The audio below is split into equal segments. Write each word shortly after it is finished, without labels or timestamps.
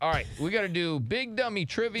All right, we got to do Big Dummy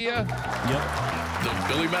Trivia. Yep. The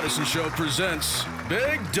Billy Madison Show presents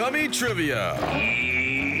Big Dummy Trivia.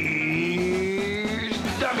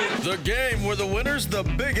 The game where the winner's the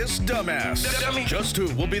biggest dumbass. Just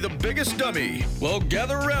who will be the biggest dummy? Well,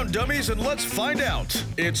 gather around, dummies, and let's find out.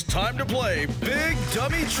 It's time to play Big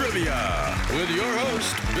Dummy Trivia with your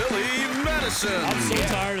host, Billy Madison. I'm so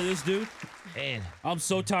tired of this dude. Man. I'm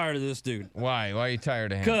so tired of this dude. Why? Why are you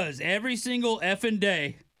tired of him? Because every single effing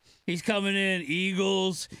day, he's coming in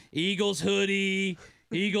Eagles hoodie,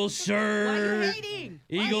 Eagles shirt. Why are you hating?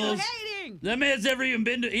 Eagles. Why are you hating? That man's never even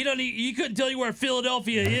been to. He couldn't tell you where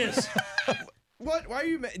Philadelphia is. What? Why are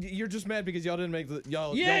you mad? You're just mad because y'all didn't make the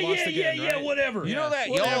y'all. Yeah, y'all lost again, right? whatever. You know that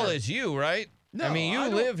Whatever. y'all is you, right? No, I mean, you I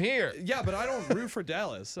don't- live here. Yeah, but I don't root for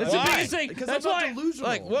Dallas. That's the Why? biggest thing. Because That's I'm why. not delusional.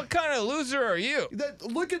 Like, what kind of loser are you?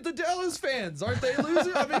 Look at the Dallas fans. Aren't they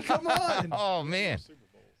losers? I mean, come on. Oh, man.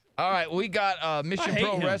 All right, we got Mission I hate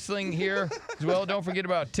Pro him. Wrestling here as well. Don't forget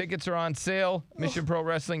about tickets are on sale,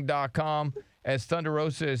 missionprowrestling.com. As Thunder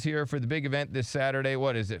Rosa is here for the big event this Saturday.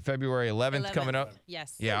 What is it, February 11th coming up?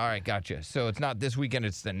 Yes. Yeah, all right, gotcha. So it's not this weekend,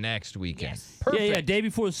 it's the next weekend. Yes. Perfect. Yeah, day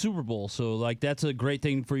before the Super Bowl. So like that's a great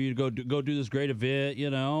thing for you to go do this great event.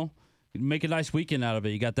 You know, make a nice weekend out of it.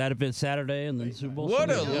 You got that event Saturday and then the Super Bowl.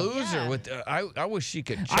 What a Sunday. Yeah. loser. Yeah. With I wish she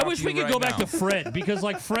could I chop wish we you could right go back now. to Fred because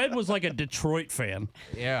like Fred was like a Detroit fan.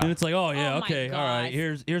 Yeah. And it's like, oh yeah, Oh, my okay, all right.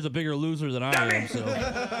 God. Here's a bigger loser than I am.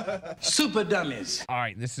 So Super dummies. All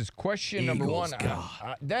right, this is question number Eagles, one.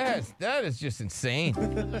 God. That is just insane. I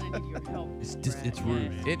need your help. it's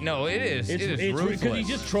rude. It is. It's it is ruthless. because he's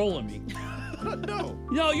just trolling me. No.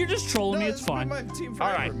 No, you're just trolling me. It's It's been fine. my team All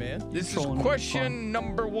forever, right, man. this is trolling me. question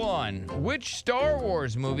number one. Which Star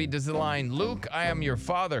Wars movie does the line "Luke, I am your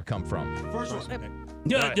father" come from? First one.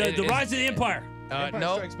 Yeah, it the is- Rise of the Empire. Empire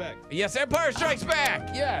No. Strikes Back. Yes, Empire Strikes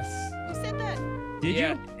Back. Yes. Who said that? Did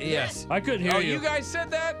Yeah, you? Yes. I couldn't hear Oh, you. you guys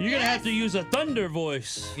said that? You're gonna have to use a thunder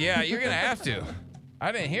voice. Yeah, you're gonna have to.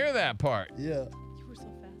 I didn't hear that part. Yeah. You were so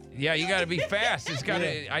fast. Yeah, you gotta be fast. It's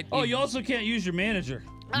gotta. Oh, you also can't use your manager.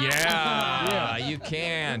 Yeah, you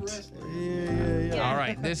can't. Yeah. All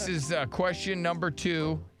right, this is question number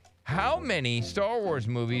two. How many Star Wars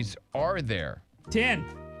movies are there? 10.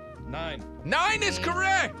 9. 9 is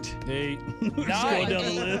correct. 8. Nine. Scroll down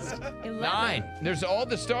the list. 11. 9. There's all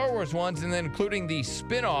the Star Wars ones, and then including the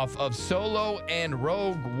spin-off of Solo and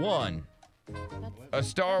Rogue One, a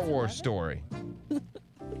Star Wars story.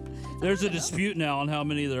 There's a dispute now on how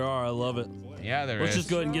many there are. I love it. Yeah, there is. Let's just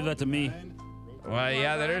go ahead and give that to me. Well,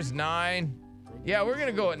 yeah, there's 9. Yeah, we're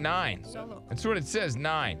gonna go at 9. That's what it says,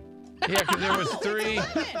 9. Yeah, because there was 3.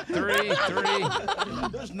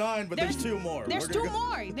 There's 9, but there's 2 more. There's We're 2 gonna go-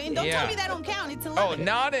 more. Don't Yeah. tell me that don't count. It's Oh, 11.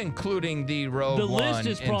 not including the Rogue The One list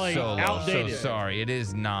is and probably Solo. outdated. So sorry, it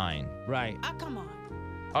is 9. Right. Ah, come on.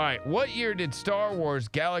 All right, what year did Star Wars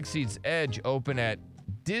Galaxy's Edge open at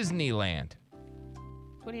Disneyland?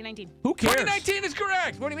 2019. Who cares? 2019 is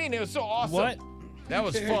correct. What do you mean? It was so awesome. What? That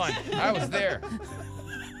was fun. I was there.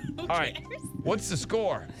 All right, what's the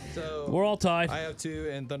score? So We're all tied. I have 2,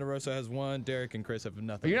 and Thunder Rosa has 1. Derek and Chris have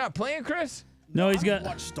nothing. You're not playing, Chris? No, he's got.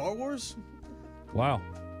 Watch Star Wars? Wow.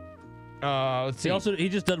 Let's see. He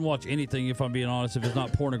just doesn't watch anything. If I'm being honest, if it's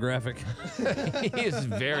not pornographic. He is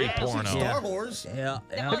very porno. Star Wars? Yeah.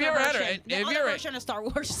 Have you ever had a? The Have you other ever? version of Star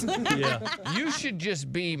Wars? Yeah. You should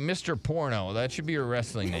just be Mr. Porno. That should be your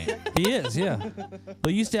wrestling name. He is. Yeah.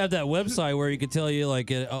 They used to have that website where you could tell you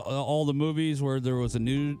like all the movies where there was a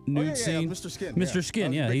nude scene. Mr. Skin. Mr.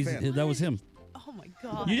 Skin. Yeah, that was him. Oh my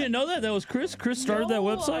God. You didn't know that? That was Chris. Chris started that No.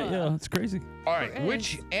 website. Yeah, it's crazy. All right,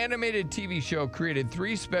 which animated TV show created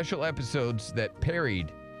 3 special episodes that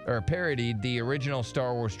parodied the original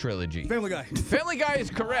Star Wars trilogy? Family Guy. Family Guy is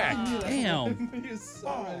correct. Damn. He is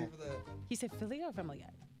so ready for that. He said Philly or Family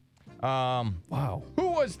Guy? Wow. Who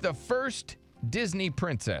was the first Disney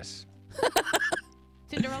princess?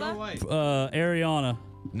 Cinderella? Snow White. Ariana.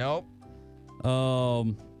 Nope.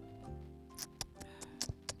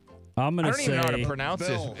 I'm I gonna don't say. even know how to pronounce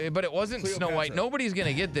Belle. this, but it wasn't Snow White. Cleopatra. Nobody's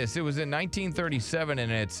gonna get this. It was in 1937,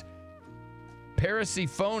 and it's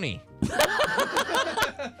Persephone.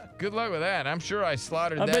 Good luck with that. I'm sure I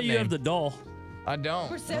slaughtered I that bet you name. have the doll. I don't.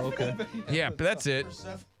 Persephone? Yeah, but that's it.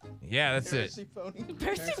 Yeah, that's it.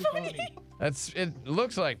 Persephone? It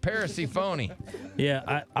looks like Persephone.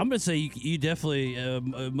 Yeah, I'm gonna say you definitely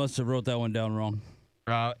must have wrote that one down wrong.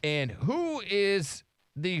 And who is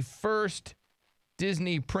the first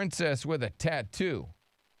Disney princess with a tattoo?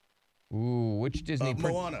 Ooh, which Disney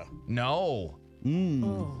Moana. No.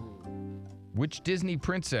 Which Disney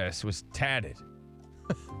princess was tatted?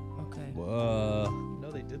 Okay. No,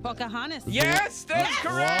 they did. Pocahontas. Yes, that's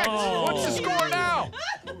correct. Whoa. What's the score now?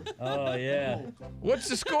 Oh yeah. What's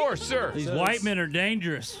the score, sir? These So white it's- men are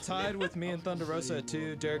dangerous. Tied with me and Thunder Rosa at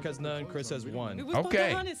 2. Derek has none. Chris has 1. It was Okay.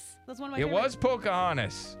 Pocahontas. That's one of my It favorites. was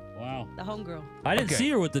Pocahontas. Wow. The homegirl. I didn't Okay. see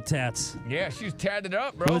her with the tats. Yeah, she was tatted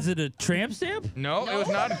up, bro. Was it a tramp stamp? No, it was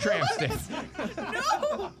not a tramp stamp.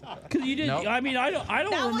 Cause you didn't. Nope. I mean, I That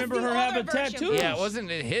don't was remember the her other having version. tattoos. Yeah, it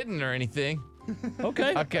wasn't hidden or anything.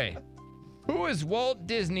 Okay. Okay. Who is Walt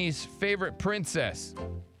Disney's favorite princess?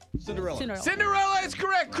 Cinderella. Cinderella. Cinderella is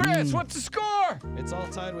correct, Chris. What's the score? It's all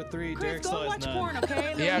tied with 3. Chris, Derek go still has watch none. porn,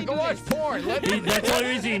 okay? Yeah, Let me go do watch this. porn. Let That's the only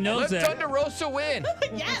reason he knows Let that. Thunder Rosa win.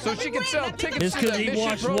 Yeah, So let she me can win. sell Let me tickets It's to because the he Mission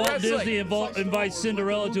watched Pro Walt Wrestling. Disney invites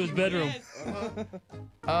Cinderella to his bedroom.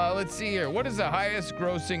 Let's see here. What is the highest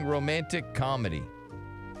grossing romantic comedy?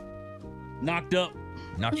 Knocked up.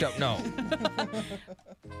 Knocked Up? No.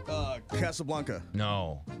 Casablanca.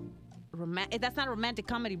 No. That's not a romantic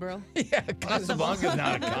comedy, bro. Yeah, Casablanca's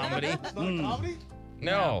not a comedy. Comedy?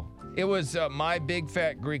 No. It was My Big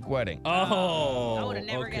Fat Greek Wedding. Oh. I would have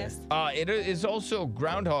never okay. guessed. It is also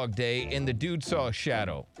Groundhog Day, and the dude saw a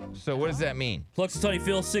shadow. So what does that mean? Fluxatony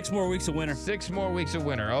Phil, 6 more weeks of winter. 6 more weeks of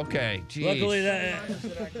winter. Okay. Jeez. Luckily,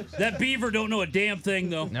 that beaver don't know a damn thing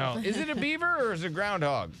though. No. Is it a beaver or is it a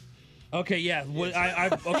groundhog? Okay, yeah.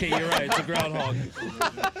 Okay, you're right. It's a groundhog.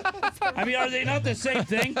 I mean, are they not the same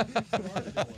thing?